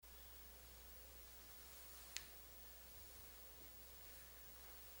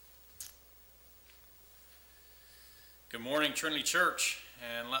Good morning, Trinity Church,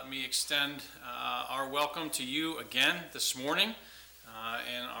 and let me extend our welcome to you again this morning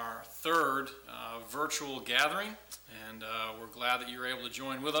in our third virtual gathering, and we're glad that you're able to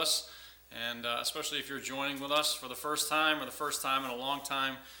join with us, and especially if you're joining with us for the first time or the first time in a long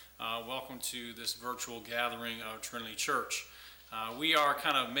time, welcome to this virtual gathering of Trinity Church. We are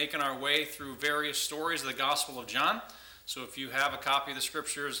kind of making our way through various stories of the Gospel of John. So if you have a copy of the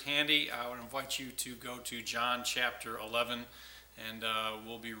scriptures handy, I would invite you to go to John chapter 11, and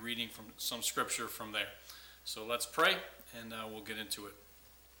we'll be reading from some scripture from there. So let's pray, and we'll get into it.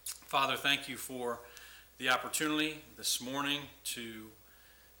 Father, thank you for the opportunity this morning to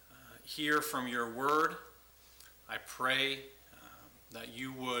hear from your word. I pray that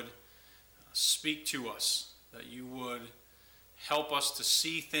you would speak to us, that you would help us to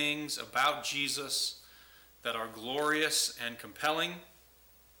see things about Jesus that are glorious and compelling,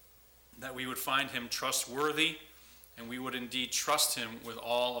 that we would find him trustworthy, and we would indeed trust him with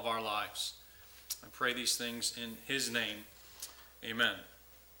all of our lives. I pray these things in his name. Amen.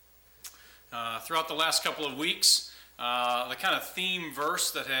 Throughout the last couple of weeks, the kind of theme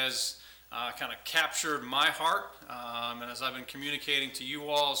verse that has kind of captured my heart, and as I've been communicating to you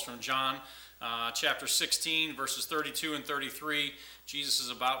all, is from John chapter 16, verses 32 and 33. Jesus is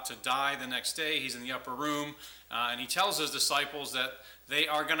about to die the next day. He's in the upper room, and he tells his disciples that they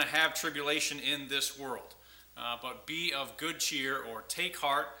are going to have tribulation in this world. But be of good cheer, or take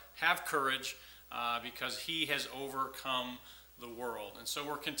heart, have courage, because he has overcome the world. And so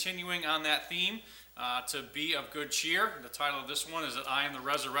we're continuing on that theme, to be of good cheer. The title of this one is that I am the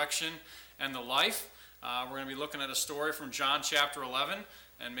resurrection and the life. We're going to be looking at a story from John chapter 11.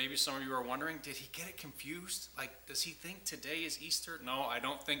 And maybe some of you are wondering, did he get it confused? Like, does he think today is Easter? No, I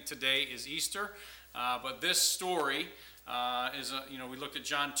don't think today is Easter. But this story is, we looked at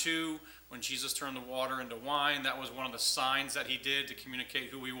John 2 when Jesus turned the water into wine. That was one of the signs that he did to communicate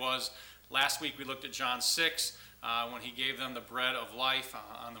who he was. Last week we looked at John 6 when he gave them the bread of life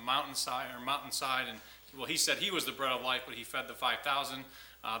on the mountainside. And he said he was the bread of life, but he fed the 5,000.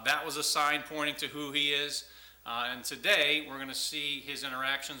 That was a sign pointing to who he is. And today we're going to see his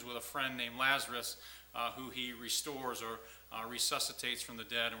interactions with a friend named Lazarus, who he restores or resuscitates from the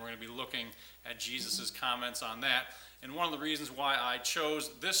dead. And we're going to be looking at Jesus' comments on that. And one of the reasons why I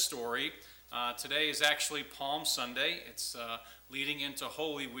chose this story today is actually Palm Sunday. It's leading into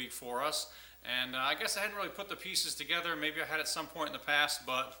Holy Week for us. And I guess I hadn't really put the pieces together. Maybe I had at some point in the past,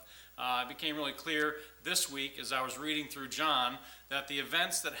 but it became really clear this week as I was reading through John that the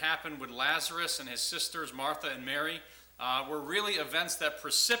events that happened with Lazarus and his sisters, Martha and Mary, were really events that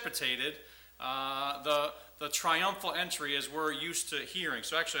precipitated the triumphal entry as we're used to hearing.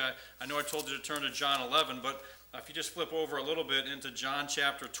 So actually, I know I told you to turn to John 11, but if you just flip over a little bit into John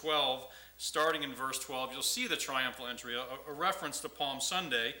chapter 12, starting in verse 12, you'll see the triumphal entry, a reference to Palm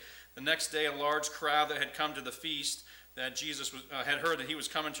Sunday. The next day, a large crowd that had come to the feast that Jesus had heard that he was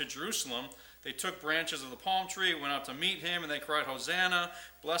coming to Jerusalem. They took branches of the palm tree, went out to meet him, and they cried, "Hosanna,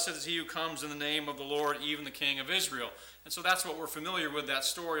 blessed is he who comes in the name of the Lord, even the King of Israel." And so that's what we're familiar with, that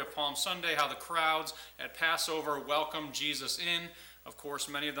story of Palm Sunday, how the crowds at Passover welcomed Jesus in. Of course,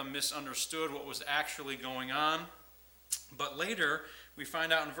 many of them misunderstood what was actually going on. But later, we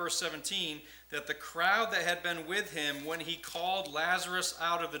find out in verse 17 that the crowd that had been with him when he called Lazarus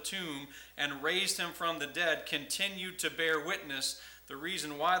out of the tomb and raised him from the dead continued to bear witness. The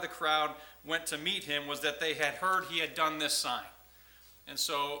reason why the crowd went to meet him was that they had heard he had done this sign. And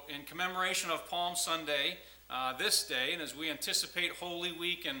so in commemoration of Palm Sunday, this day, and as we anticipate Holy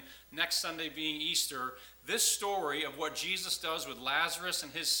Week and next Sunday being Easter, this story of what Jesus does with Lazarus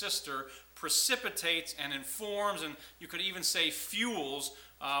and his sister precipitates and informs, and you could even say fuels,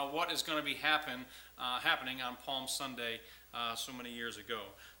 what is going to be happening on Palm Sunday so many years ago.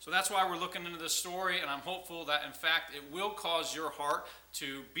 So that's why we're looking into this story, and I'm hopeful that, in fact, it will cause your heart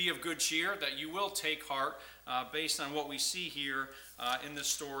to be of good cheer, that you will take heart based on what we see here in this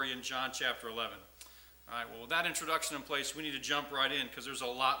story in John chapter 11. All right, well, with that introduction in place, we need to jump right in because there's a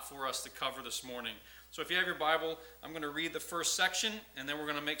lot for us to cover this morning. So if you have your Bible, I'm going to read the first section, and then we're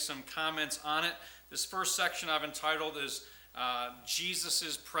going to make some comments on it. This first section I've entitled is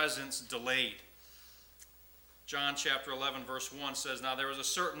Jesus' Presence Delayed. John chapter 11, verse 1 says, "Now there was a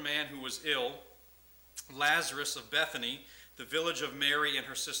certain man who was ill, Lazarus of Bethany, the village of Mary and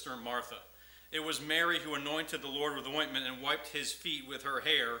her sister Martha. It was Mary who anointed the Lord with ointment and wiped his feet with her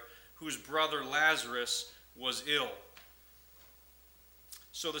hair, whose brother Lazarus was ill.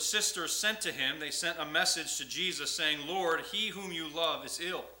 So the sisters sent to him, they sent a message to Jesus saying, 'Lord, he whom you love is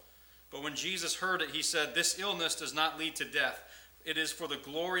ill.' But when Jesus heard it, he said, 'This illness does not lead to death. It is for the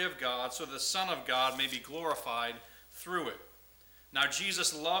glory of God, so the Son of God may be glorified through it. Now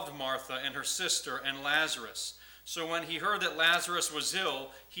Jesus loved Martha and her sister and Lazarus. So when he heard that Lazarus was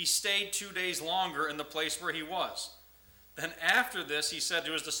ill, he stayed 2 days longer in the place where he was. Then after this, he said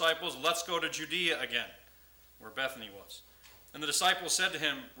to his disciples, "Let's go to Judea again," where Bethany was. And the disciples said to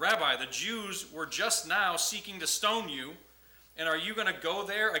him, "Rabbi, the Jews were just now seeking to stone you, and are you going to go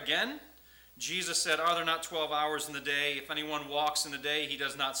there again?" Jesus said, "Are there not 12 hours in the day? If anyone walks in the day, he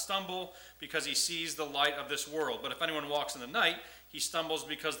does not stumble, because he sees the light of this world. But if anyone walks in the night, he stumbles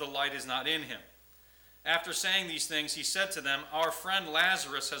because the light is not in him." After saying these things, he said to them, "Our friend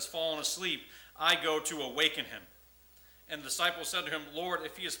Lazarus has fallen asleep. I go to awaken him." And the disciples said to him, "Lord,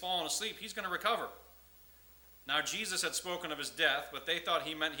 if he has fallen asleep, he's going to recover." Now Jesus had spoken of his death, but they thought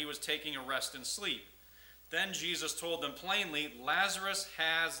he meant he was taking a rest and sleep. Then Jesus told them plainly, "Lazarus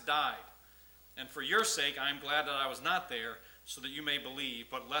has died. And for your sake I am glad that I was not there, so that you may believe,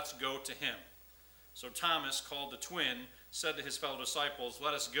 but let's go to him." So Thomas, called the twin, said to his fellow disciples,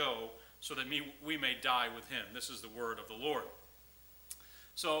 "Let us go, so that we may die with him." This is the word of the Lord.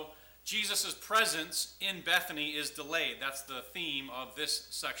 So Jesus' presence in Bethany is delayed. That's the theme of this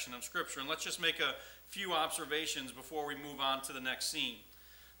section of Scripture. And let's just make a few observations before we move on to the next scene.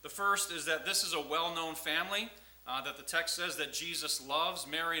 The first is that this is a well-known family that the text says that Jesus loves.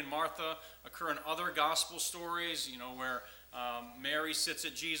 Mary and Martha occur in other gospel stories, where Mary sits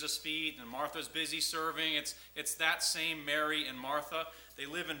at Jesus' feet and Martha's busy serving. It's that same Mary and Martha. They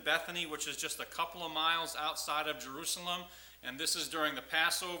live in Bethany, which is just a couple of miles outside of Jerusalem. And this is during the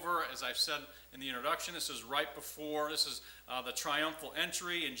Passover. As I've said in the introduction, this is right before, this is the triumphal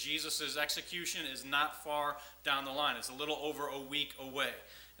entry, and Jesus' execution is not far down the line. It's a little over a week away.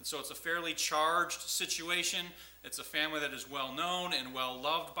 And so it's a fairly charged situation. It's a family that is well known and well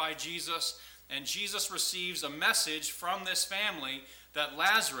loved by Jesus. And Jesus receives a message from this family that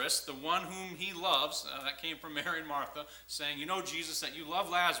Lazarus, the one whom he loves, that came from Mary and Martha, saying, Jesus, that you love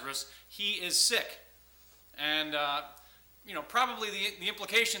Lazarus, he is sick. And probably the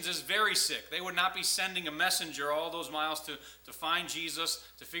implications is very sick. They would not be sending a messenger all those miles to find Jesus,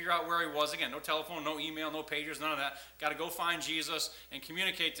 to figure out where he was. Again, no telephone, no email, no pagers, none of that. Got to go find Jesus and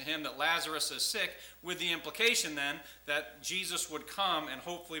communicate to him that Lazarus is sick, with the implication then that Jesus would come and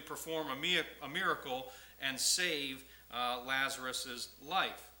hopefully perform a miracle and save Lazarus'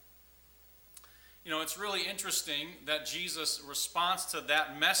 life. It's really interesting that Jesus' response to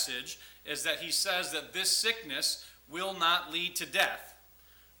that message is that he says that this sickness will not lead to death.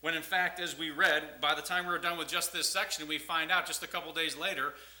 When in fact, as we read, by the time we were done with just this section, we find out just a couple days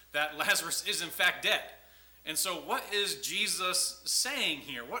later that Lazarus is in fact dead. And so what is Jesus saying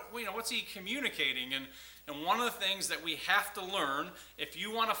here? What's he communicating? And one of the things that we have to learn, if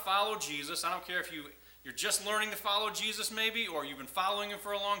you want to follow Jesus, I don't care if you're just learning to follow Jesus maybe, or you've been following him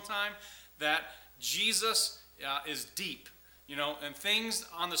for a long time, that Jesus is deep. And things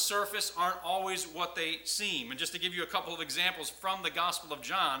on the surface aren't always what they seem. And just to give you a couple of examples from the Gospel of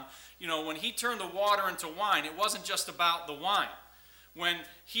John, when he turned the water into wine, it wasn't just about the wine. When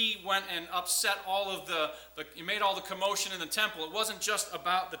he went and upset all of he made all the commotion in the temple, it wasn't just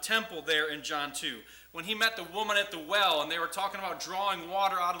about the temple there in John 2. When he met the woman at the well and they were talking about drawing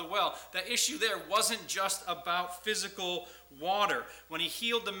water out of the well, the issue there wasn't just about physical water. When he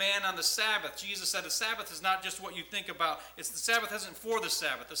healed the man on the Sabbath, Jesus said the Sabbath is not just what you think about. The Sabbath isn't for the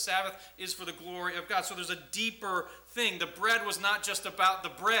Sabbath. The Sabbath is for the glory of God. So there's a deeper thing. The bread was not just about the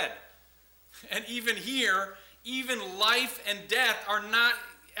bread. And even here, even life and death are not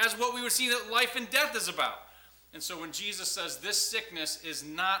as what we would see that life and death is about. And so when Jesus says this sickness is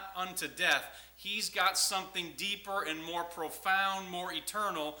not unto death, he's got something deeper and more profound, more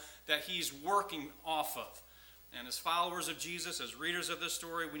eternal that he's working off of. And as followers of Jesus, as readers of this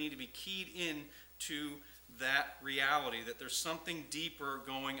story, we need to be keyed in to that reality, that there's something deeper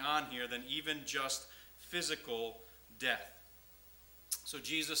going on here than even just physical death. So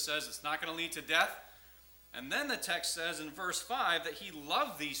Jesus says it's not going to lead to death. And then the text says in verse 5 that he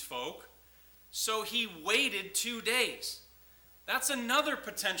loved these folk, so he waited 2 days. That's another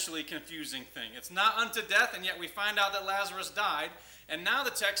potentially confusing thing. It's not unto death, and yet we find out that Lazarus died. And now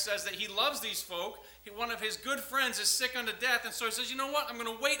the text says that he loves these folk. One of his good friends is sick unto death, and so he says, you know what? I'm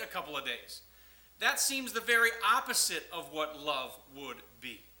going to wait a couple of days. That seems the very opposite of what love would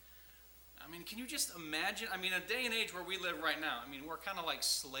be. Can you just imagine? A day and age where we live right now, we're kind of like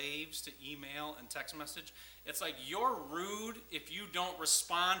slaves to email and text message. It's like you're rude if you don't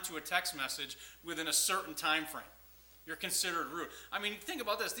respond to a text message within a certain time frame. You're considered rude. Think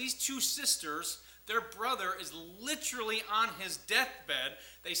about this. These two sisters, their brother is literally on his deathbed.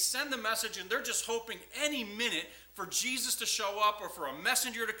 They send the message and they're just hoping any minute for for Jesus to show up or for a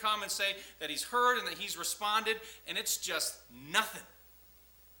messenger to come and say that he's heard and that he's responded, and it's just nothing.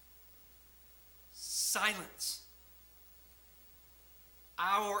 Silence.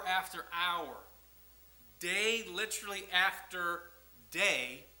 Hour after hour, day literally after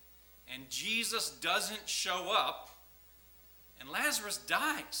day, and Jesus doesn't show up, and Lazarus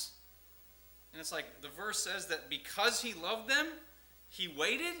dies. And it's like the verse says that because he loved them, he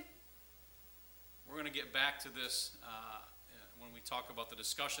waited. We're going to get back to this when we talk about the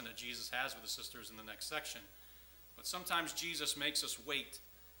discussion that Jesus has with the sisters in the next section. But sometimes Jesus makes us wait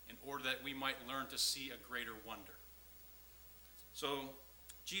in order that we might learn to see a greater wonder. So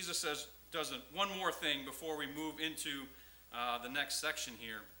Jesus does one more thing before we move into the next section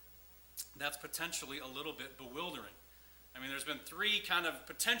here that's potentially a little bit bewildering. I mean, there's been three kind of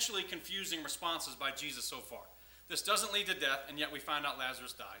potentially confusing responses by Jesus so far. This doesn't lead to death, and yet we find out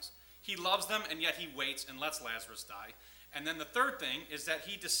Lazarus dies. He loves them, and yet he waits and lets Lazarus die. And then the third thing is that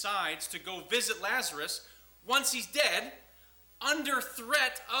he decides to go visit Lazarus once he's dead, under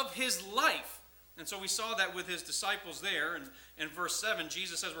threat of his life. And so we saw that with his disciples there. And in verse 7,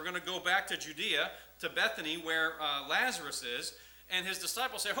 Jesus says, we're going to go back to Judea, to Bethany, where Lazarus is. And his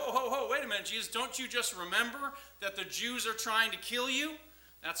disciples say, ho, ho, ho, wait a minute, Jesus, don't you just remember that the Jews are trying to kill you?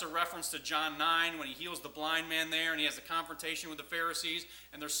 That's a reference to John 9 when he heals the blind man there and he has a confrontation with the Pharisees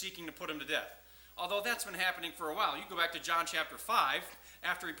and they're seeking to put him to death. Although that's been happening for a while. You go back to John chapter 5,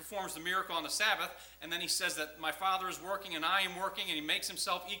 after he performs the miracle on the Sabbath, and then he says that my Father is working and I am working, and he makes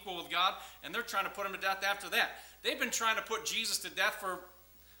himself equal with God, and they're trying to put him to death after that. They've been trying to put Jesus to death for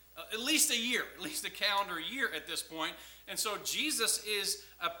at least a year, at least a calendar year at this point. And so Jesus is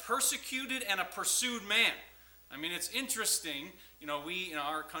a persecuted and a pursued man. I mean, it's interesting. We in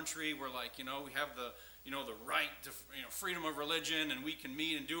our country, we're like, we have the right to, freedom of religion, and we can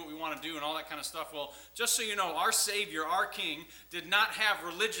meet and do what we want to do and all that kind of stuff. Well, just so you know, our Savior, our King, did not have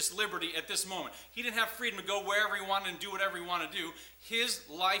religious liberty at this moment. He didn't have freedom to go wherever he wanted and do whatever he wanted to do. His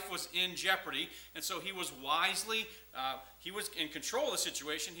life was in jeopardy, and so he was wisely, he was in control of the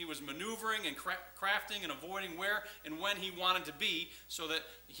situation. He was maneuvering and crafting and avoiding where and when he wanted to be so that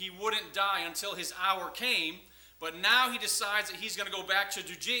he wouldn't die until his hour came. But now he decides that he's going to go back to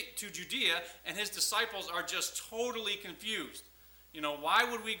Judea, and his disciples are just totally confused. Why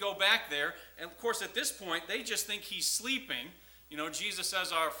would we go back there? And of course, at this point, they just think he's sleeping. Jesus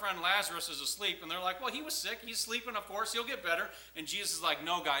says, our friend Lazarus is asleep. And they're like, well, he was sick. He's sleeping, of course. He'll get better. And Jesus is like,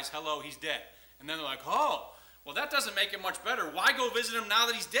 no, guys, hello, he's dead. And then they're like, oh, well, that doesn't make it much better. Why go visit him now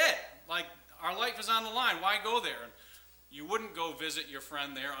that he's dead? Like, our life is on the line. Why go there? And you wouldn't go visit your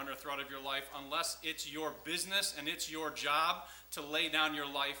friend there under threat of your life unless it's your business and it's your job to lay down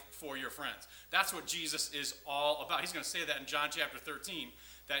your life for your friends. That's what Jesus is all about. He's going to say that in John chapter 13,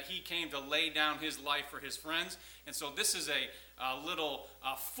 that he came to lay down his life for his friends. And so this is a little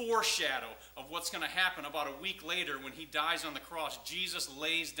foreshadow of what's going to happen about a week later when he dies on the cross. Jesus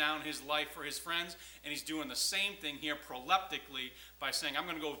lays down his life for his friends, and he's doing the same thing here proleptically by saying, I'm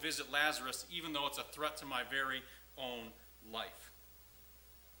going to go visit Lazarus, even though it's a threat to my very own life.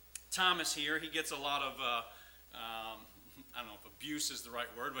 Thomas here, he gets a lot of, I don't know if abuse is the right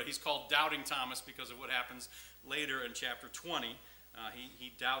word, but he's called Doubting Thomas because of what happens later in chapter 20.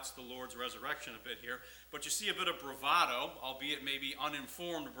 He doubts the Lord's resurrection a bit here. But you see a bit of bravado, albeit maybe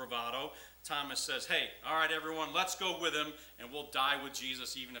uninformed bravado. Thomas says, hey, all right, everyone, let's go with him, and we'll die with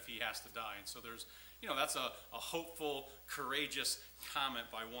Jesus even if he has to die. And so there's, that's a hopeful, courageous comment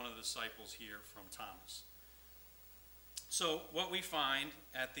by one of the disciples here from Thomas. So what we find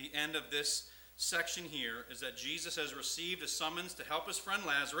at the end of this section here is that Jesus has received a summons to help his friend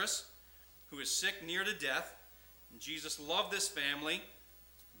Lazarus, who is sick near to death. And Jesus loved this family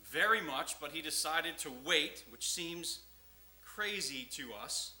very much, but he decided to wait, which seems crazy to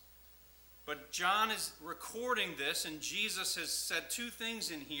us. But John is recording this, and Jesus has said two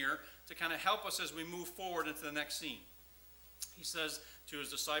things in here to kind of help us as we move forward into the next scene. He says to his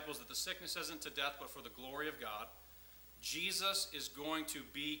disciples that the sickness isn't to death, but for the glory of God. Jesus is going to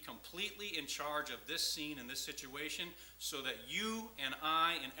be completely in charge of this scene and this situation so that you and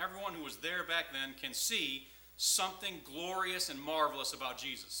I and everyone who was there back then can see something glorious and marvelous about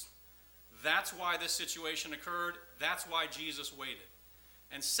Jesus. That's why this situation occurred. That's why Jesus waited.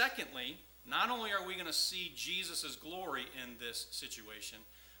 And secondly, not only are we going to see Jesus' glory in this situation,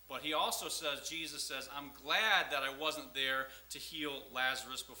 but he also says, Jesus says, I'm glad that I wasn't there to heal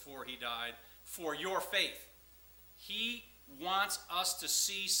Lazarus before he died for your faith. He wants us to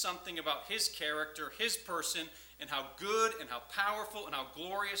see something about his character, his person, and how good and how powerful and how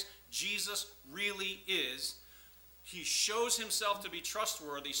glorious Jesus really is. He shows himself to be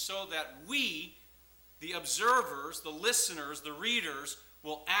trustworthy so that we the observers, the listeners, the readers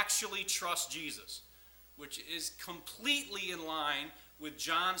will actually trust Jesus, which is completely in line with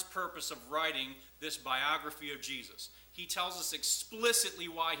John's purpose of writing this biography of Jesus. He tells us explicitly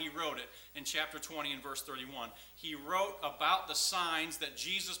why he wrote it in chapter 20 and verse 31. He wrote about the signs that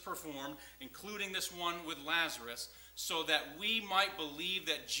Jesus performed, including this one with Lazarus, so that we might believe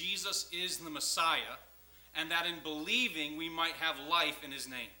that Jesus is the Messiah, and that in believing we might have life in his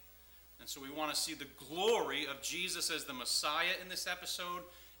name. And so we want to see the glory of Jesus as the Messiah in this episode,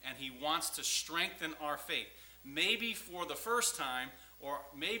 and he wants to strengthen our faith. Maybe for the first time, or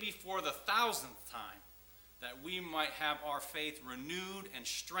maybe for the 1,000th time, that we might have our faith renewed and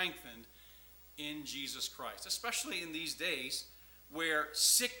strengthened in Jesus Christ. Especially in these days where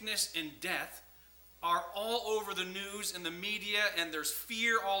sickness and death are all over the news and the media, and there's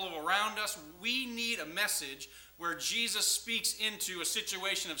fear all around us. We need a message where Jesus speaks into a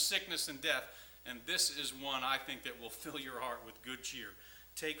situation of sickness and death, and this is one I think that will fill your heart with good cheer.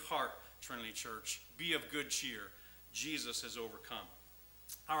 Take heart, Trinity Church. Be of good cheer. Jesus has overcome.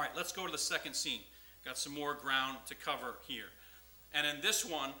 All right, let's go to the second scene. Got some more ground to cover here. And in this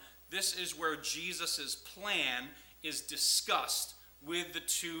one, this is where Jesus' plan is discussed with the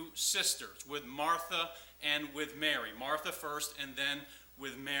two sisters, with Martha and with Mary. Martha first and then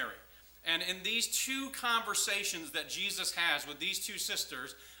with Mary. And in these two conversations that Jesus has with these two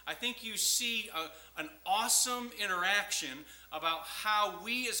sisters, I think you see an awesome interaction about how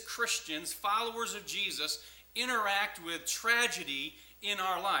we as Christians, followers of Jesus, interact with tragedy in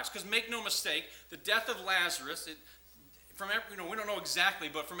our lives. Because make no mistake, the death of Lazarus, we don't know exactly,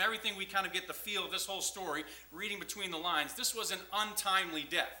 but from everything we kind of get the feel of this whole story, reading between the lines, this was an untimely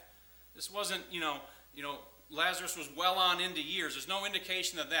death. This wasn't, Lazarus was well on into years. There's no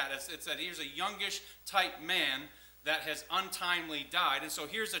indication of that. It's that here's a youngish type man that has untimely died. And so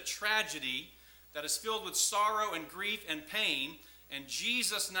here's a tragedy that is filled with sorrow and grief and pain. And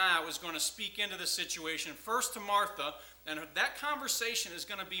Jesus now is going to speak into the situation, first to Martha, and that conversation is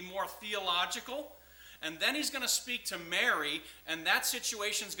going to be more theological. And then he's going to speak to Mary, and that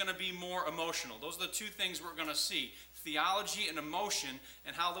situation is going to be more emotional. Those are the two things we're going to see, theology and emotion,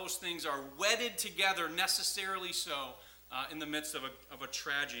 and how those things are wedded together, necessarily so, in the midst of a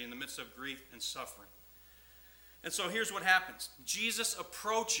tragedy, in the midst of grief and suffering. And so here's what happens. Jesus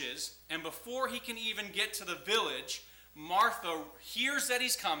approaches, and before he can even get to the village, Martha hears that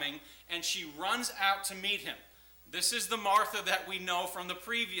he's coming, and she runs out to meet him. This is the Martha that we know from the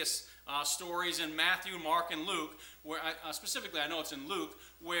previous stories in Matthew, Mark, and Luke, where specifically I know it's in Luke,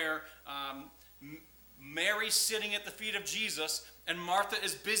 where Mary's sitting at the feet of Jesus, and Martha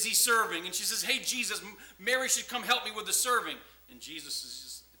is busy serving, and she says, "Hey, Jesus, Mary should come help me with the serving." And Jesus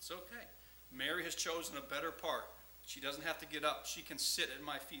says, "It's okay. Mary has chosen a better part. She doesn't have to get up. She can sit at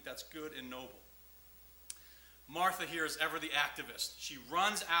my feet. That's good and noble." Martha here is ever the activist. She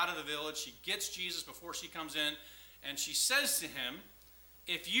runs out of the village. She gets Jesus before she comes in, and she says to him,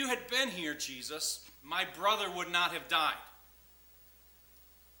 "If you had been here, Jesus, my brother would not have died."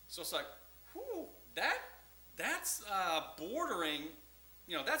 So it's like, whew, that's bordering,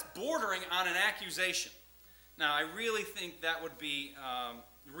 that's bordering on an accusation. Now, I really think that would be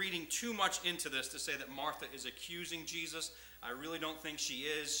reading too much into this to say that Martha is accusing Jesus. I really don't think she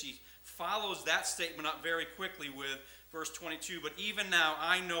is. She follows that statement up very quickly with verse 22, "But even now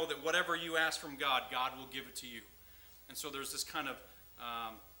I know that whatever you ask from God, God will give it to you." And so there's this kind of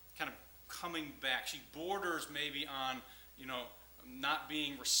coming back. She borders maybe on, not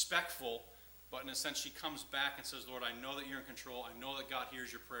being respectful, but in a sense she comes back and says, "Lord, I know that you're in control. I know that God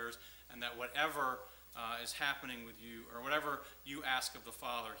hears your prayers, and that whatever is happening with you, or whatever you ask of the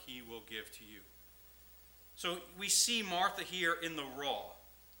Father, he will give to you." So we see Martha here in the raw.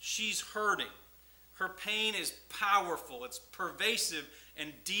 She's hurting. Her pain is powerful. It's pervasive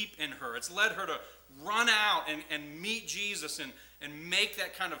and deep in her. It's led her to run out and meet Jesus and make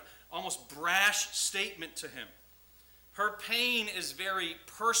that kind of almost brash statement to him. Her pain is very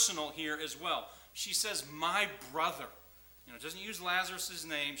personal here as well. She says, "My brother." Doesn't use Lazarus'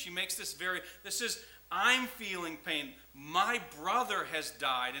 name. She makes this I'm feeling pain. My brother has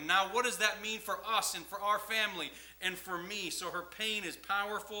died. And now what does that mean for us and for our family and for me? So her pain is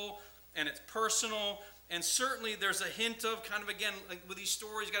powerful and it's personal. And certainly there's a hint of kind of, again, like with these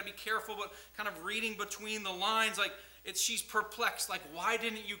stories, you got to be careful, but kind of reading between the lines, like she's perplexed. Like, why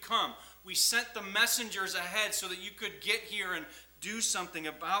didn't you come? We sent the messengers ahead so that you could get here and do something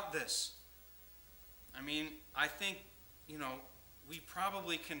about this. I mean, I think, we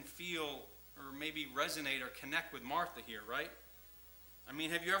probably can feel or maybe resonate or connect with Martha here, right? I mean,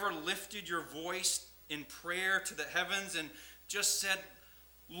 have you ever lifted your voice in prayer to the heavens and just said,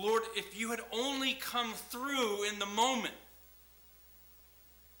 Lord, if you had only come through in the moment.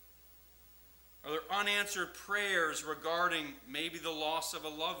 Are there unanswered prayers regarding maybe the loss of a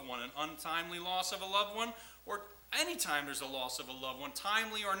loved one, an untimely loss of a loved one, or anytime there's a loss of a loved one,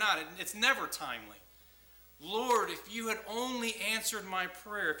 timely or not? It's never timely. Lord, if you had only answered my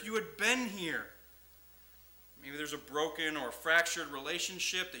prayer, if you had been here. Maybe there's a broken or fractured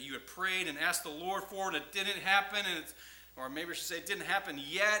relationship that you had prayed and asked the Lord for and it didn't happen, or maybe I should say it didn't happen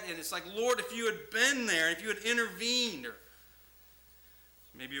yet, and it's like, Lord, if you had been there, if you had intervened, or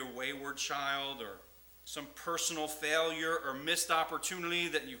maybe a wayward child, or some personal failure or missed opportunity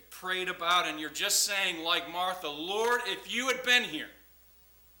that you prayed about, and you're just saying, like Martha, Lord, if you had been here.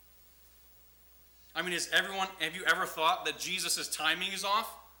 I mean, have you ever thought that Jesus' timing is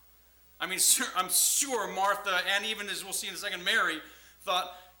off? I mean, I'm sure Martha, and even as we'll see in a second, Mary,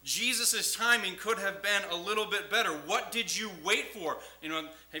 thought Jesus' timing could have been a little bit better. What did you wait for? You know,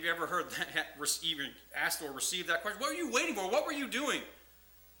 have you ever heard that, even asked or received that question? What were you waiting for? What were you doing?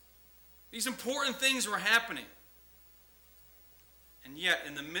 These important things were happening. And yet,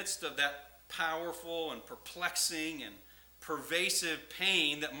 in the midst of that powerful and perplexing and pervasive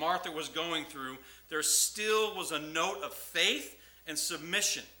pain that Martha was going through, there still was a note of faith and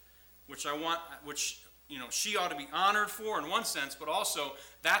submission, which she ought to be honored for in one sense, but also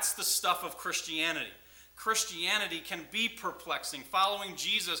that's the stuff of Christianity. Christianity can be perplexing. Following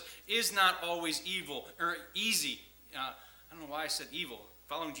Jesus is not always evil or easy. I don't know why I said evil.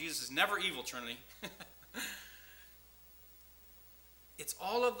 Following Jesus is never evil, Trinity. It's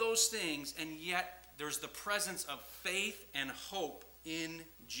all of those things, and yet there's the presence of faith and hope in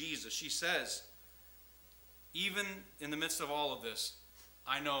Jesus. She says, even in the midst of all of this,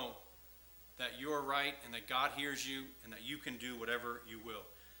 I know that you're right and that God hears you and that you can do whatever you will.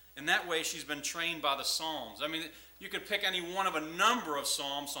 In that way, she's been trained by the Psalms. I mean, you could pick any one of a number of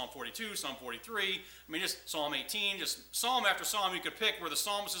Psalms, Psalm 42, Psalm 43, I mean, just Psalm 18, just Psalm after Psalm you could pick where the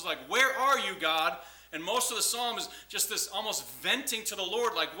psalmist is like, where are you, God? And most of the psalm is just this almost venting to the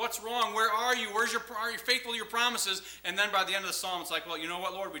Lord, like, what's wrong? Where are you? Are you faithful to your promises? And then by the end of the psalm, it's like, well, you know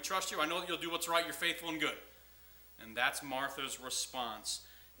what, Lord? We trust you. I know that you'll do what's right. You're faithful and good. And that's Martha's response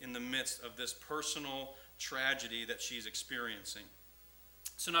in the midst of this personal tragedy that she's experiencing.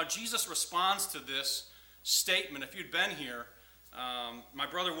 So now Jesus responds to this statement. If you'd been here, my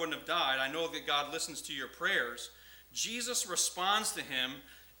brother wouldn't have died. I know that God listens to your prayers. Jesus responds to him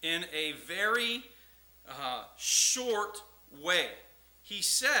in a very short way. He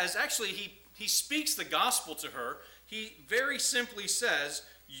says, actually, he speaks the gospel to her. He very simply says,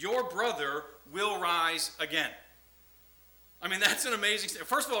 your brother will rise again. I mean, that's an amazing statement.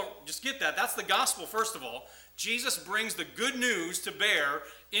 First of all, just get that. That's the gospel, first of all. Jesus brings the good news to bear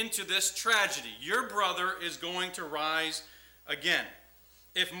into this tragedy. Your brother is going to rise again.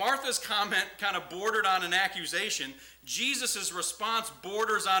 If Martha's comment kind of bordered on an accusation, Jesus' response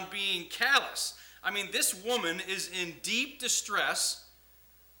borders on being callous. I mean, this woman is in deep distress,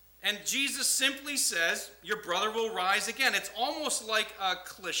 and Jesus simply says, your brother will rise again. It's almost like a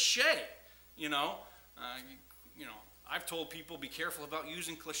cliche, you know. I've told people be careful about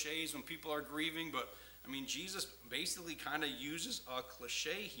using cliches when people are grieving, but I mean, Jesus basically kind of uses a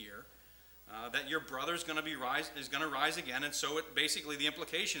cliche here that your brother is going to rise again, and so basically the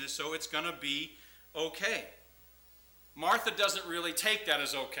implication is so it's going to be okay. Martha doesn't really take that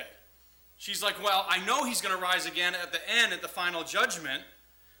as okay. She's like, well, I know he's going to rise again at the end, at the final judgment,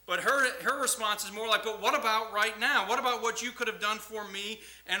 but her response is more like, but what about right now? What about what you could have done for me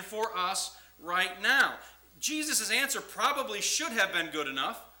and for us right now? Jesus' answer probably should have been good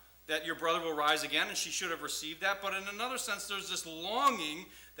enough, that your brother will rise again, and she should have received that. But in another sense, there's this longing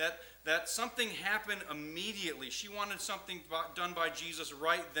that something happened immediately. She wanted something done by Jesus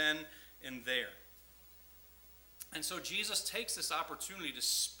right then and there. And so Jesus takes this opportunity to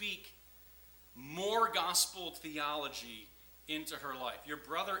speak more gospel theology into her life. Your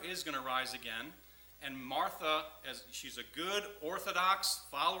brother is going to rise again. And Martha, as she's a good Orthodox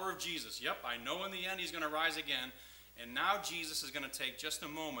follower of Jesus, yep, I know in the end he's going to rise again. And now Jesus is going to take just a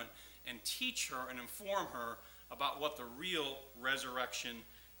moment and teach her and inform her about what the real resurrection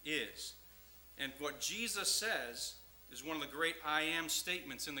is. And what Jesus says is one of the great I am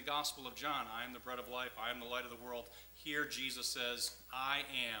statements in the Gospel of John. I am the bread of life. I am the light of the world. Here Jesus says, I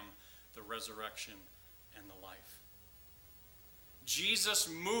am the resurrection and the life. Jesus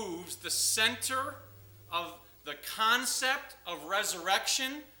moves the center of the concept of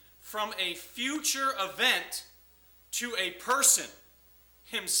resurrection from a future event to a person,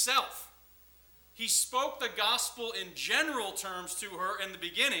 himself. He spoke the gospel in general terms to her in the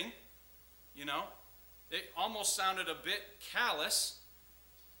beginning. You know, it almost sounded a bit callous.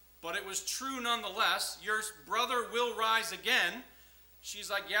 but it was true nonetheless. Your brother will rise again. She's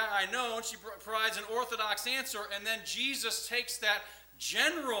like, yeah, I know. And she provides an orthodox answer. And then Jesus takes that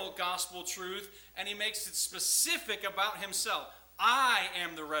general gospel truth and he makes it specific about himself. I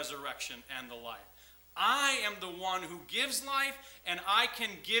am the resurrection and the life. I am the one who gives life, and I can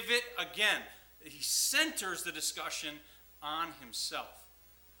give it again. He centers the discussion on himself.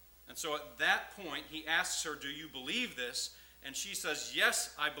 And so at that point, he asks her, do you believe this? And she says,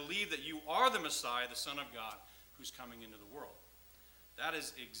 yes, I believe that you are the Messiah, the Son of God, who's coming into the world. That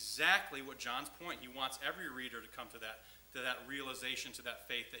is exactly what John's point. He wants every reader to come to that realization, to that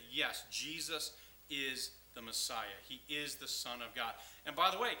faith, that yes, Jesus is the Messiah. He is the Son of God. And by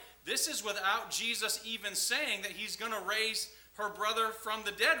the way, this is without Jesus even saying that he's going to raise her brother from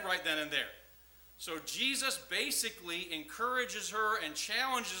the dead right then and there. So Jesus basically encourages her and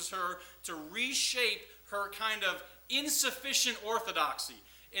challenges her to reshape her kind of insufficient orthodoxy.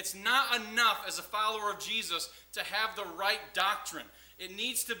 It's not enough as a follower of Jesus to have the right doctrine. It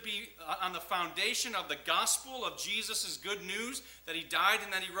needs to be on the foundation of the gospel of Jesus' good news, that he died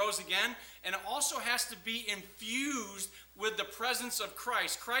and that he rose again. And it also has to be infused with the presence of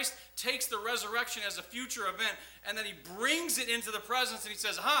Christ. Christ takes the resurrection as a future event, and then he brings it into the presence, and he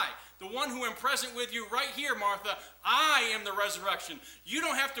says, hi, the one who am present with you right here, Martha, I am the resurrection. You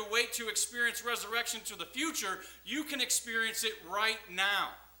don't have to wait to experience resurrection to the future. You can experience it right now.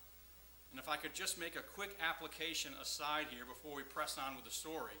 And if I could just make a quick application aside here before we press on with the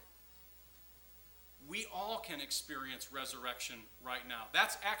story, we all can experience resurrection right now.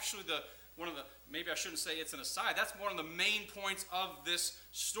 That's actually maybe I shouldn't say it's an aside, that's one of the main points of this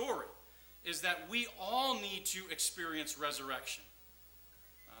story, is that we all need to experience resurrection.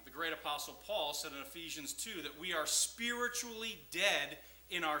 The great apostle Paul said in Ephesians 2 that we are spiritually dead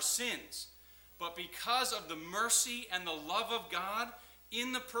in our sins. But because of the mercy and the love of God,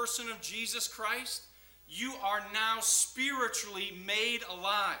 in the person of Jesus Christ, you are now spiritually made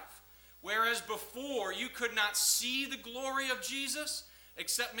alive. Whereas before you could not see the glory of Jesus,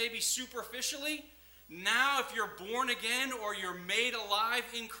 except maybe superficially, now if you're born again or you're made alive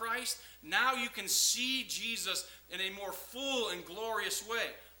in Christ, now you can see Jesus in a more full and glorious way.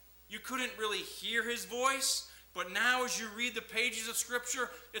 You couldn't really hear his voice, but now as you read the pages of Scripture,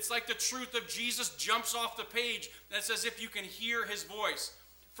 it's like the truth of Jesus jumps off the page, and it's as if you can hear his voice.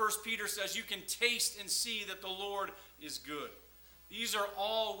 1 Peter says you can taste and see that the Lord is good. These are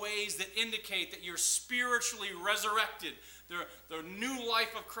all ways that indicate that you're spiritually resurrected. The new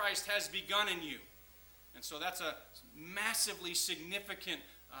life of Christ has begun in you. And so that's a massively significant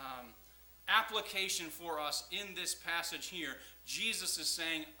application for us in this passage here. Jesus is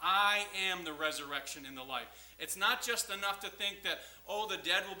saying, I am the resurrection and the life. It's not just enough to think that, oh, the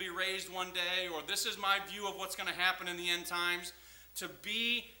dead will be raised one day, or this is my view of what's going to happen in the end times.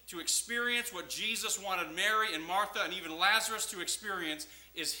 To experience what Jesus wanted Mary and Martha and even Lazarus to experience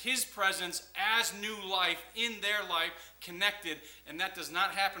is his presence as new life in their life, connected. And that does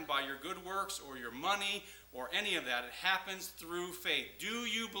not happen by your good works or your money or any of that. It happens through faith. Do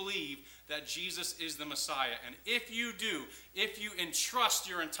you believe that Jesus is the Messiah? And if you do, if you entrust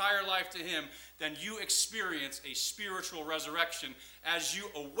your entire life to him, then you experience a spiritual resurrection as you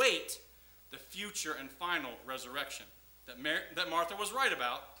await the future and final resurrection that Martha was right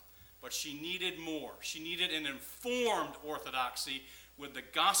about, but she needed more. She needed an informed orthodoxy with the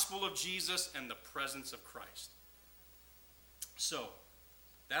gospel of Jesus and the presence of Christ. So,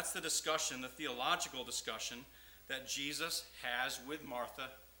 that's the discussion, the theological discussion that Jesus has with Martha.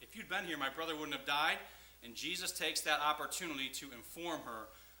 If you'd been here, my brother wouldn't have died. And Jesus takes that opportunity to inform her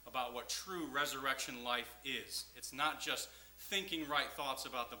about what true resurrection life is. It's not just thinking right thoughts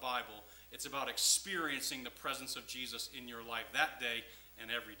about the Bible. It's about experiencing the presence of Jesus in your life that day and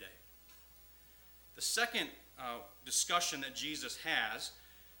every day. The second discussion that Jesus has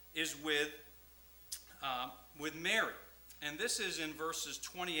is with Mary. And this is in verses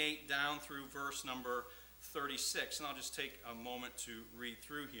 28 down through verse number 36. And I'll just take a moment to read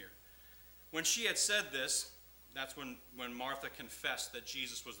through here. When she had said this, that's when Martha confessed that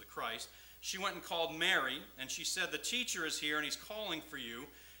Jesus was the Christ, she went and called Mary, and she said, the teacher is here, and he's calling for you.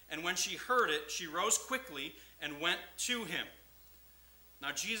 And when she heard it, she rose quickly and went to him.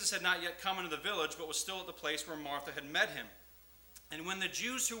 Now Jesus had not yet come into the village, but was still at the place where Martha had met him. And when the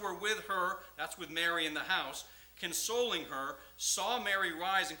Jews who were with her, that's with Mary in the house, consoling her, saw Mary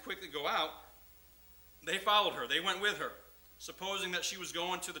rise and quickly go out, they followed her. They went with her, supposing that she was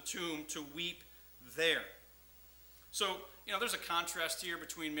going to the tomb to weep there. So, there's a contrast here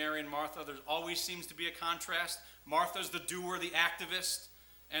between Mary and Martha. There always seems to be a contrast. Martha's the doer, the activist,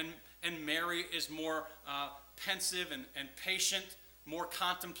 and Mary is more pensive and patient, more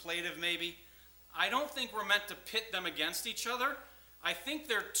contemplative maybe. I don't think we're meant to pit them against each other. I think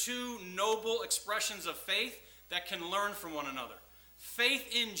they're two noble expressions of faith that can learn from one another. Faith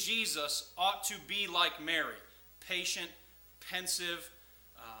in Jesus ought to be like Mary, patient, pensive,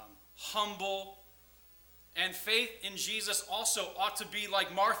 humble. And faith in Jesus also ought to be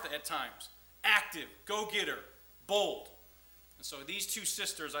like Martha at times, active, go-getter, bold. And so these two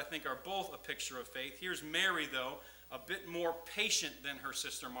sisters, I think, are both a picture of faith. Here's Mary, though, a bit more patient than her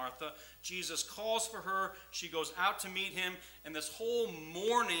sister Martha. Jesus calls for her. She goes out to meet him. And this whole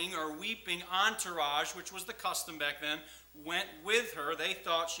mourning or weeping entourage, which was the custom back then, went with her. They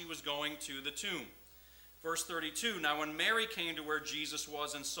thought she was going to the tomb. Verse 32, now when Mary came to where Jesus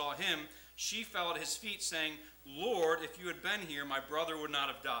was and saw him, she fell at his feet, saying, Lord, if you had been here, my brother would not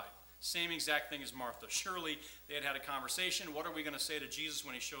have died. Same exact thing as Martha. Surely they had had a conversation. What are we going to say to Jesus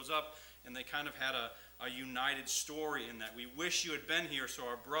when he shows up? And they kind of had a united story in that. We wish you had been here so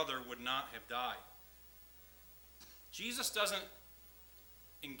our brother would not have died. Jesus doesn't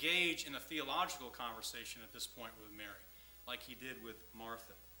engage in a theological conversation at this point with Mary, like he did with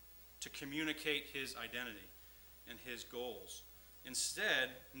Martha, to communicate his identity and his goals. Instead,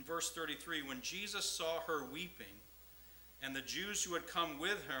 in verse 33, when Jesus saw her weeping, and the Jews who had come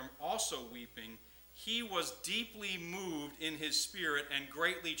with him also weeping, he was deeply moved in his spirit and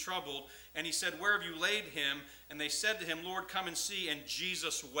greatly troubled. And he said, where have you laid him? And they said to him, Lord, come and see. And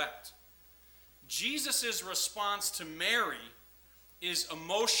Jesus wept. Jesus' response to Mary is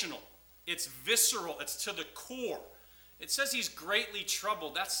emotional. It's visceral. It's to the core. It says he's greatly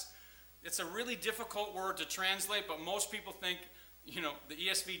troubled. It's a really difficult word to translate, but most people think, the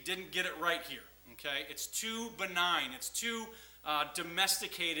ESV didn't get it right here. Okay? It's too benign. It's too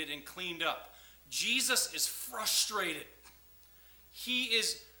domesticated and cleaned up. Jesus is frustrated. He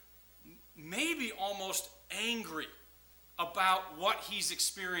is maybe almost angry about what he's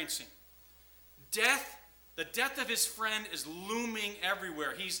experiencing. The death of his friend is looming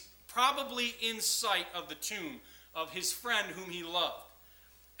everywhere. He's probably in sight of the tomb of his friend whom he loved.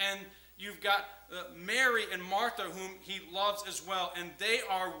 And you've got Mary and Martha whom he loves as well, and they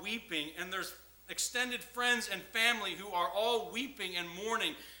are weeping, and there's extended friends and family who are all weeping and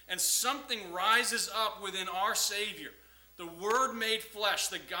mourning, and something rises up within our Savior, the Word made flesh,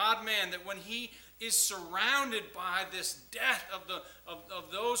 the God-man, that when he is surrounded by this death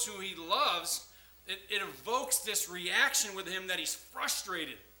of those who he loves, it evokes this reaction with him that he's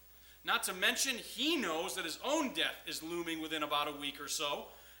frustrated. Not to mention, he knows that his own death is looming within about a week or so,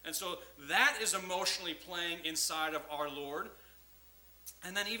 and so that is emotionally playing inside of our Lord.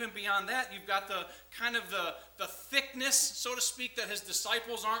 And then even beyond that, you've got the kind of the thickness, so to speak, that his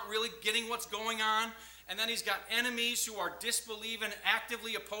disciples aren't really getting what's going on. And then he's got enemies who are disbelieving,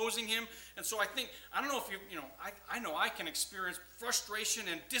 actively opposing him. And so I don't know if I know I can experience frustration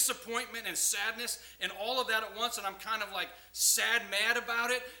and disappointment and sadness and all of that at once. And I'm kind of like sad, mad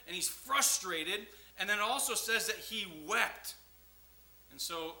about it. And he's frustrated. And then it also says that he wept. And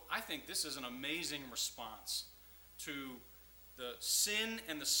so I think this is an amazing response to the sin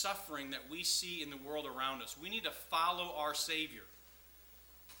and the suffering that we see in the world around us. We need to follow our Savior.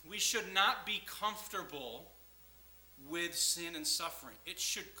 We should not be comfortable with sin and suffering. It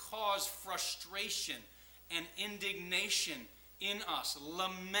should cause frustration and indignation in us,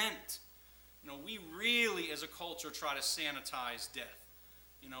 lament. We really, as a culture, try to sanitize death.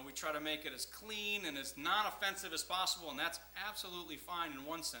 We try to make it as clean and as non-offensive as possible, and that's absolutely fine in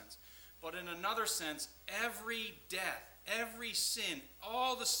one sense. But in another sense, every death, every sin,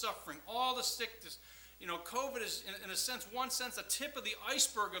 all the suffering, all the sickness, COVID is, in a sense, one sense, a tip of the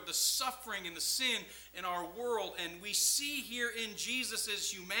iceberg of the suffering and the sin in our world. And we see here in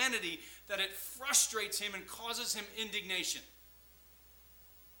Jesus' humanity that it frustrates him and causes him indignation.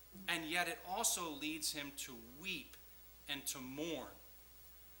 And yet it also leads him to weep and to mourn.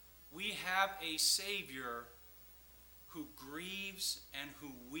 We have a Savior who grieves and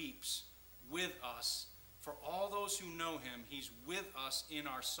who weeps with us. For all those who know him, he's with us in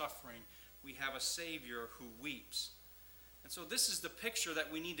our suffering. We have a Savior who weeps. And so this is the picture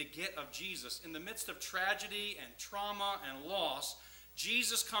that we need to get of Jesus. In the midst of tragedy and trauma and loss,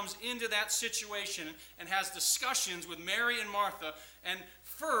 Jesus comes into that situation and has discussions with Mary and Martha. And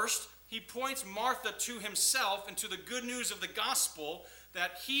first, he points Martha to himself and to the good news of the gospel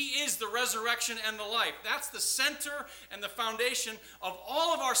that he is the resurrection and the life. That's the center and the foundation of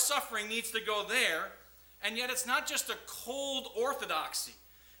all of our suffering needs to go there. And yet it's not just a cold orthodoxy.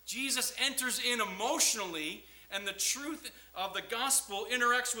 Jesus enters in emotionally, and the truth of the gospel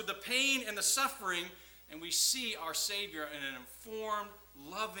interacts with the pain and the suffering, and we see our Savior in an informed,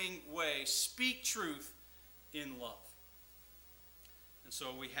 loving way speak truth in love. And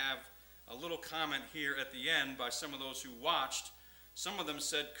so we have a little comment here at the end by some of those who watched. Some of them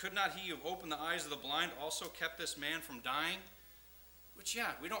said, "Could not he who opened the eyes of the blind also kept this man from dying?" Which,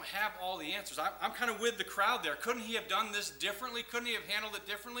 yeah, we don't have all the answers. I'm kind of with the crowd there. Couldn't he have done this differently? Couldn't he have handled it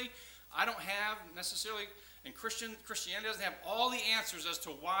differently? I don't have necessarily, and Christianity doesn't have all the answers as to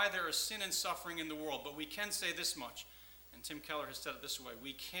why there is sin and suffering in the world. But we can say this much, and Tim Keller has said it this way: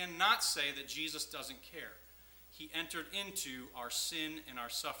 we cannot say that Jesus doesn't care. He entered into our sin and our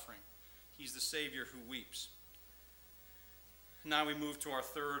suffering. He's the Savior who weeps. Now we move to our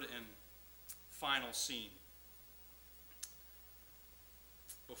third and final scene.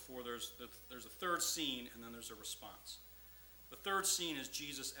 Before there's a third scene, and then there's a response. The third scene is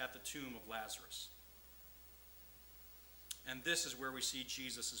Jesus at the tomb of Lazarus. And this is where we see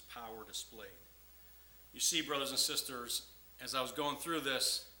Jesus' power displayed. You see, brothers and sisters, as I was going through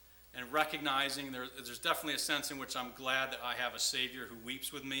this and recognizing there's definitely a sense in which I'm glad that I have a Savior who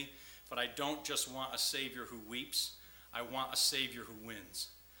weeps with me, but I don't just want a Savior who weeps. I want a Savior who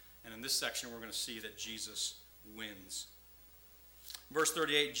wins. And in this section, we're going to see that Jesus wins. Verse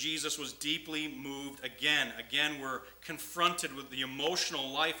 38, Jesus was deeply moved again. Again, we're confronted with the emotional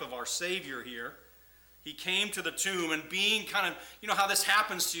life of our Savior here. He came to the tomb, and being kind of, you know how this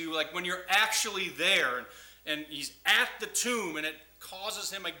happens to you, like when you're actually there, and he's at the tomb, and it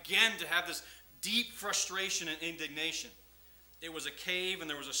causes him again to have this deep frustration and indignation. It was a cave, and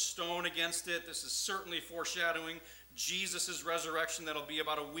there was a stone against it. This is certainly foreshadowing Jesus' resurrection that'll be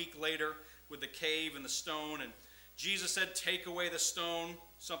about a week later with the cave and the stone. And Jesus said, "Take away the stone,"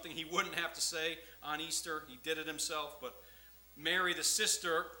 something he wouldn't have to say on Easter. He did it himself. But Mary, the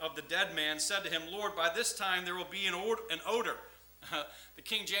sister of the dead man, said to him, "Lord, by this time there will be an odor." The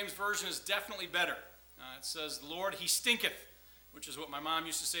King James Version is definitely better. It says, "Lord, he stinketh," which is what my mom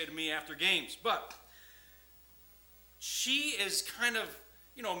used to say to me after games. But she is kind of,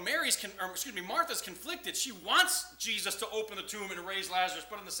 Martha's conflicted. She wants Jesus to open the tomb and raise Lazarus,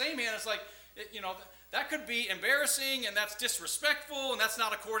 but on the same hand, it's like, that could be embarrassing, and that's disrespectful, and that's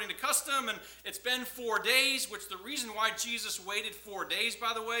not according to custom, and it's been 4 days, which the reason why Jesus waited 4 days,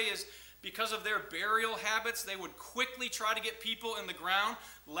 by the way, is because of their burial habits. They would quickly try to get people in the ground.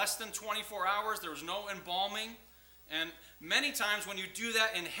 Less than 24 hours, there was no embalming. And many times when you do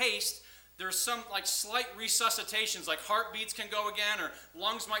that in haste, there's some slight resuscitations, like heartbeats can go again, or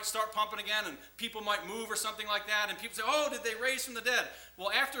lungs might start pumping again, and people might move or something like that, and people say, "Oh, did they raise from the dead?"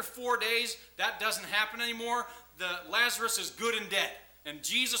 Well, after 4 days, that doesn't happen anymore. The Lazarus is good and dead, and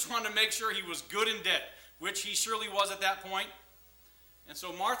Jesus wanted to make sure he was good and dead, which he surely was at that point. And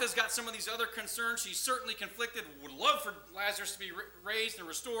so Martha's got some of these other concerns. She's certainly conflicted, would love for Lazarus to be raised and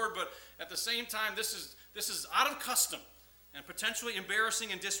restored, but at the same time, this is out of custom and potentially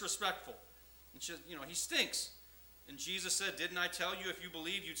embarrassing and disrespectful. And she says, he stinks. And Jesus said, "Didn't I tell you if you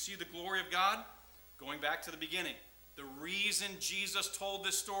believed you'd see the glory of God?" Going back to the beginning, the reason Jesus told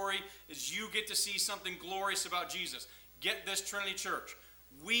this story is you get to see something glorious about Jesus. Get this, Trinity Church.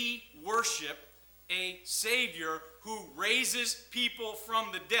 We worship a Savior who raises people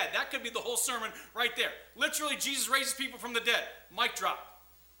from the dead. That could be the whole sermon right there. Literally, Jesus raises people from the dead. Mic drop.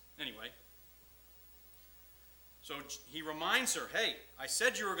 Anyway. So he reminds her, "Hey, I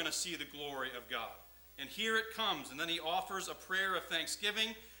said you were going to see the glory of God. And here it comes." And then he offers a prayer of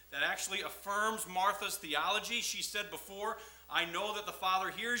thanksgiving that actually affirms Martha's theology. She said before, "I know that the Father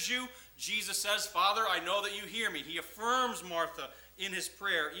hears you." Jesus says, "Father, I know that you hear me." He affirms Martha in his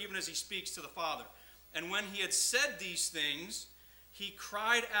prayer, even as he speaks to the Father. And when he had said these things, he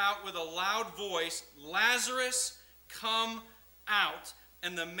cried out with a loud voice, "Lazarus, come out."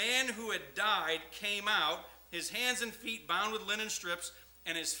 And the man who had died came out, his hands and feet bound with linen strips,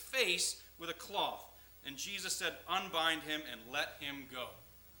 and his face with a cloth. And Jesus said, "Unbind him and let him go."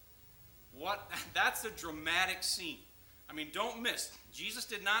 That's a dramatic scene. Don't miss. Jesus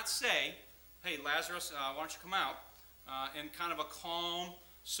did not say, "Hey, Lazarus, why don't you come out?" In kind of a calm,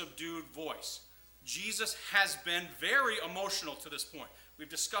 subdued voice. Jesus has been very emotional to this point. We've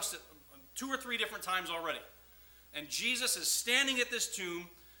discussed it 2 or 3 different times already. And Jesus is standing at this tomb,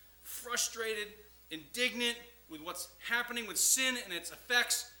 frustrated, indignant with what's happening with sin and its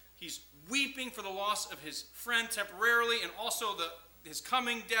effects. He's weeping for the loss of his friend temporarily, and also his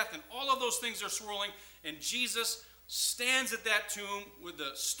coming death, and all of those things are swirling. And Jesus stands at that tomb with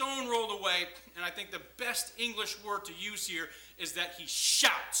the stone rolled away, and I think the best English word to use here is that he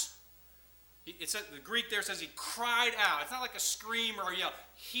shouts. The Greek there says he cried out. It's not like a scream or a yell.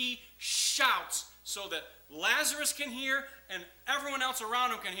 He shouts so that Lazarus can hear and everyone else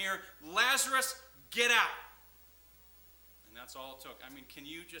around him can hear, "Lazarus, get out." And that's all it took. I mean, can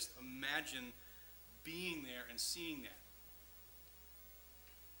you just imagine being there and seeing that?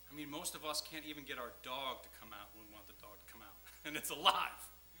 mean, most of us can't even get our dog to come out when we want the dog to come out, and it's alive.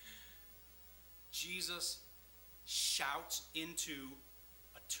 Jesus shouts into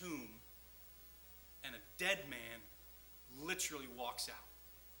a tomb, and a dead man literally walks out.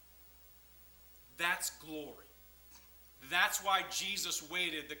 That's glory. That's why Jesus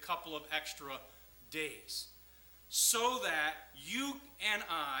waited the couple of extra days, so that you and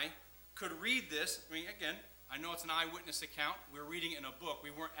I could read this. I mean, again, I know it's an eyewitness account. We're reading it in a book.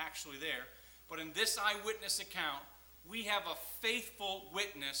 We weren't actually there. But in this eyewitness account, we have a faithful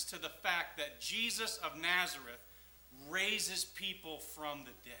witness to the fact that Jesus of Nazareth raises people from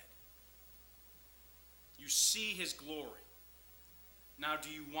the dead. You see his glory. Now, do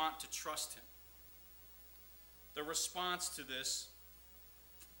you want to trust him? The response to this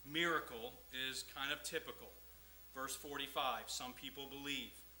miracle is kind of typical. Verse 45, some people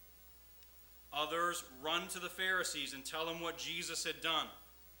believe. Others run to the Pharisees and tell them what Jesus had done.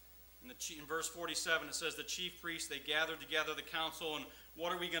 In verse 47, it says, the chief priests, they gathered together the council, and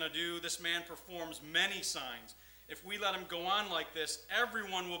what are we going to do? This man performs many signs. If we let him go on like this,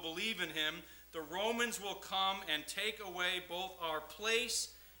 everyone will believe in him. The Romans will come and take away both our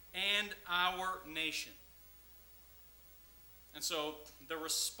place and our nation. And so the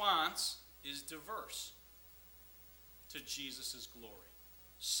response is diverse to Jesus' glory.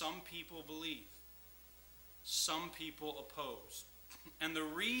 Some people believe. Some people oppose. And the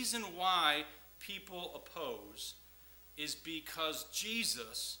reason why people oppose is because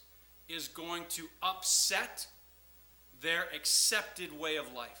Jesus is going to upset their accepted way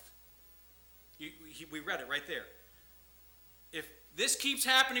of life. We read it right there. If this keeps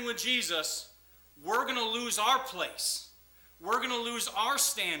happening with Jesus, we're going to lose our place. We're going to lose our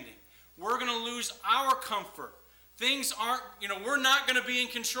standing. We're going to lose our comfort. Things aren't, we're not going to be in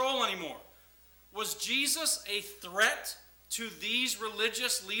control anymore. Was Jesus a threat to these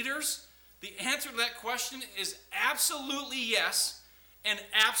religious leaders? The answer to that question is absolutely yes and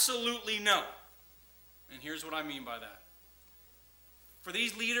absolutely no. And here's what I mean by that. For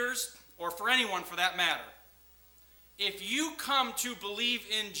these leaders, or for anyone for that matter, if you come to believe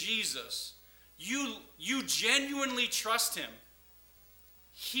in Jesus, you genuinely trust him,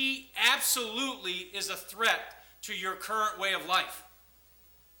 he absolutely is a threat to your current way of life.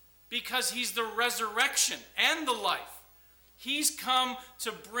 Because he's the resurrection and the life. He's come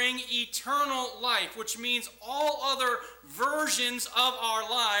to bring eternal life, which means all other versions of our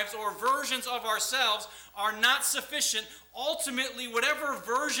lives or versions of ourselves are not sufficient. Ultimately, whatever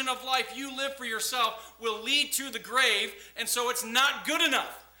version of life you live for yourself will lead to the grave, and so it's not good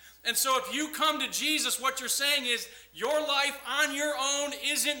enough. And so if you come to Jesus, what you're saying is your life on your own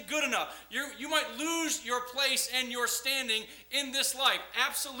isn't good enough. You might lose your place and your standing in this life.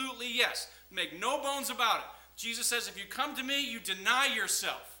 Absolutely yes. Make no bones about it. Jesus says if you come to me, you deny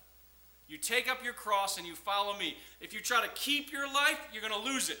yourself. You take up your cross and you follow me. If you try to keep your life, you're going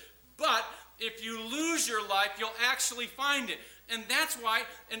to lose it. But if you lose your life, you'll actually find it. And that's why,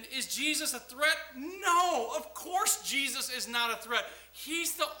 and is Jesus a threat? No, of course Jesus is not a threat.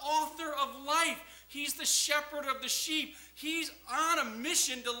 He's the author of life. He's the shepherd of the sheep. He's on a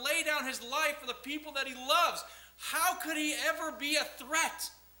mission to lay down his life for the people that he loves. How could he ever be a threat?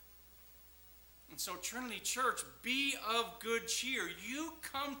 And so Trinity Church, be of good cheer. You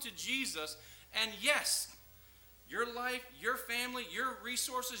come to Jesus, and yes, your life, your family, your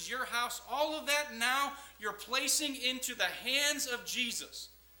resources, your house, all of that now you're placing into the hands of Jesus.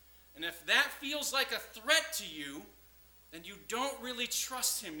 And if that feels like a threat to you, then you don't really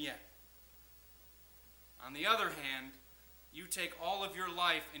trust him yet. On the other hand, you take all of your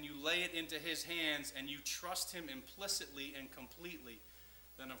life and you lay it into his hands and you trust him implicitly and completely,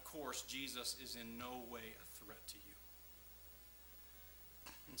 then of course Jesus is in no way a threat to you.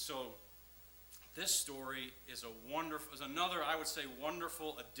 And so this story is another, I would say,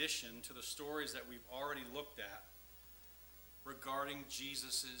 wonderful addition to the stories that we've already looked at regarding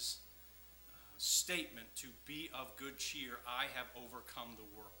Jesus' statement to be of good cheer. I have overcome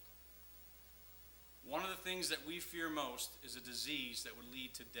the world. One of the things that we fear most is a disease that would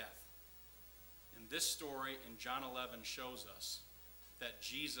lead to death. And this story in John 11 shows us that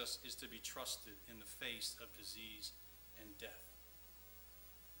Jesus is to be trusted in the face of disease and death.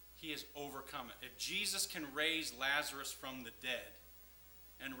 He has overcome it. If Jesus can raise Lazarus from the dead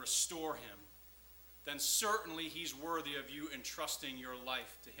and restore him, then certainly he's worthy of you entrusting your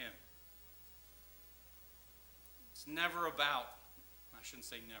life to him. It's never about, I shouldn't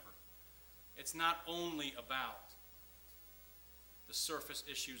say never, it's not only about the surface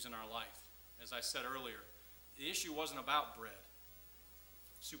issues in our life. As I said earlier, the issue wasn't about bread,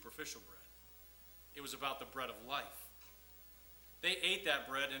 superficial bread. It was about the bread of life. They ate that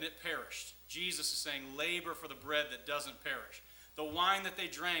bread and it perished. Jesus is saying, labor for the bread that doesn't perish. The wine that they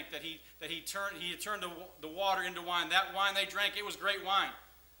drank, he had turned the water into wine. That wine they drank, it was great wine.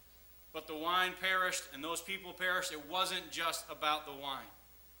 But the wine perished and those people perished. It wasn't just about the wine.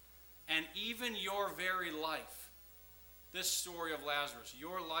 And even your very life, this story of Lazarus,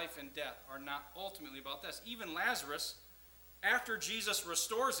 your life and death are not ultimately about this. Even Lazarus, after Jesus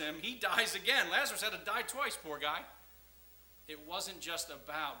restores him, he dies again. Lazarus had to die twice, poor guy. It wasn't just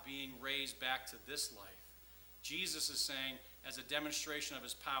about being raised back to this life. Jesus is saying, as a demonstration of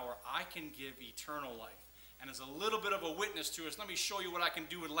his power, I can give eternal life. And as a little bit of a witness to us, let me show you what I can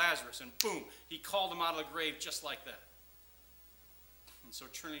do with Lazarus. And boom, he called him out of the grave just like that. And so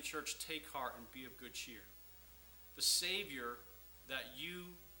Trinity Church, take heart and be of good cheer. The Savior that you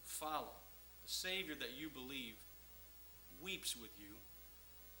follow, the Savior that you believe, weeps with you,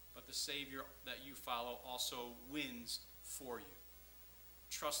 but the Savior that you follow also wins for you.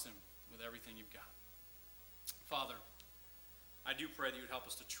 Trust him with everything you've got. Father, I do pray that you would help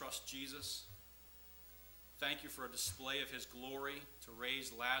us to trust Jesus. Thank you for a display of his glory to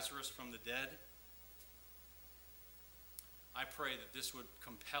raise Lazarus from the dead. I pray that this would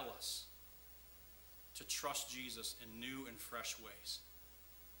compel us to trust Jesus in new and fresh ways.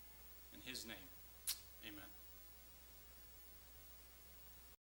 In his name, amen.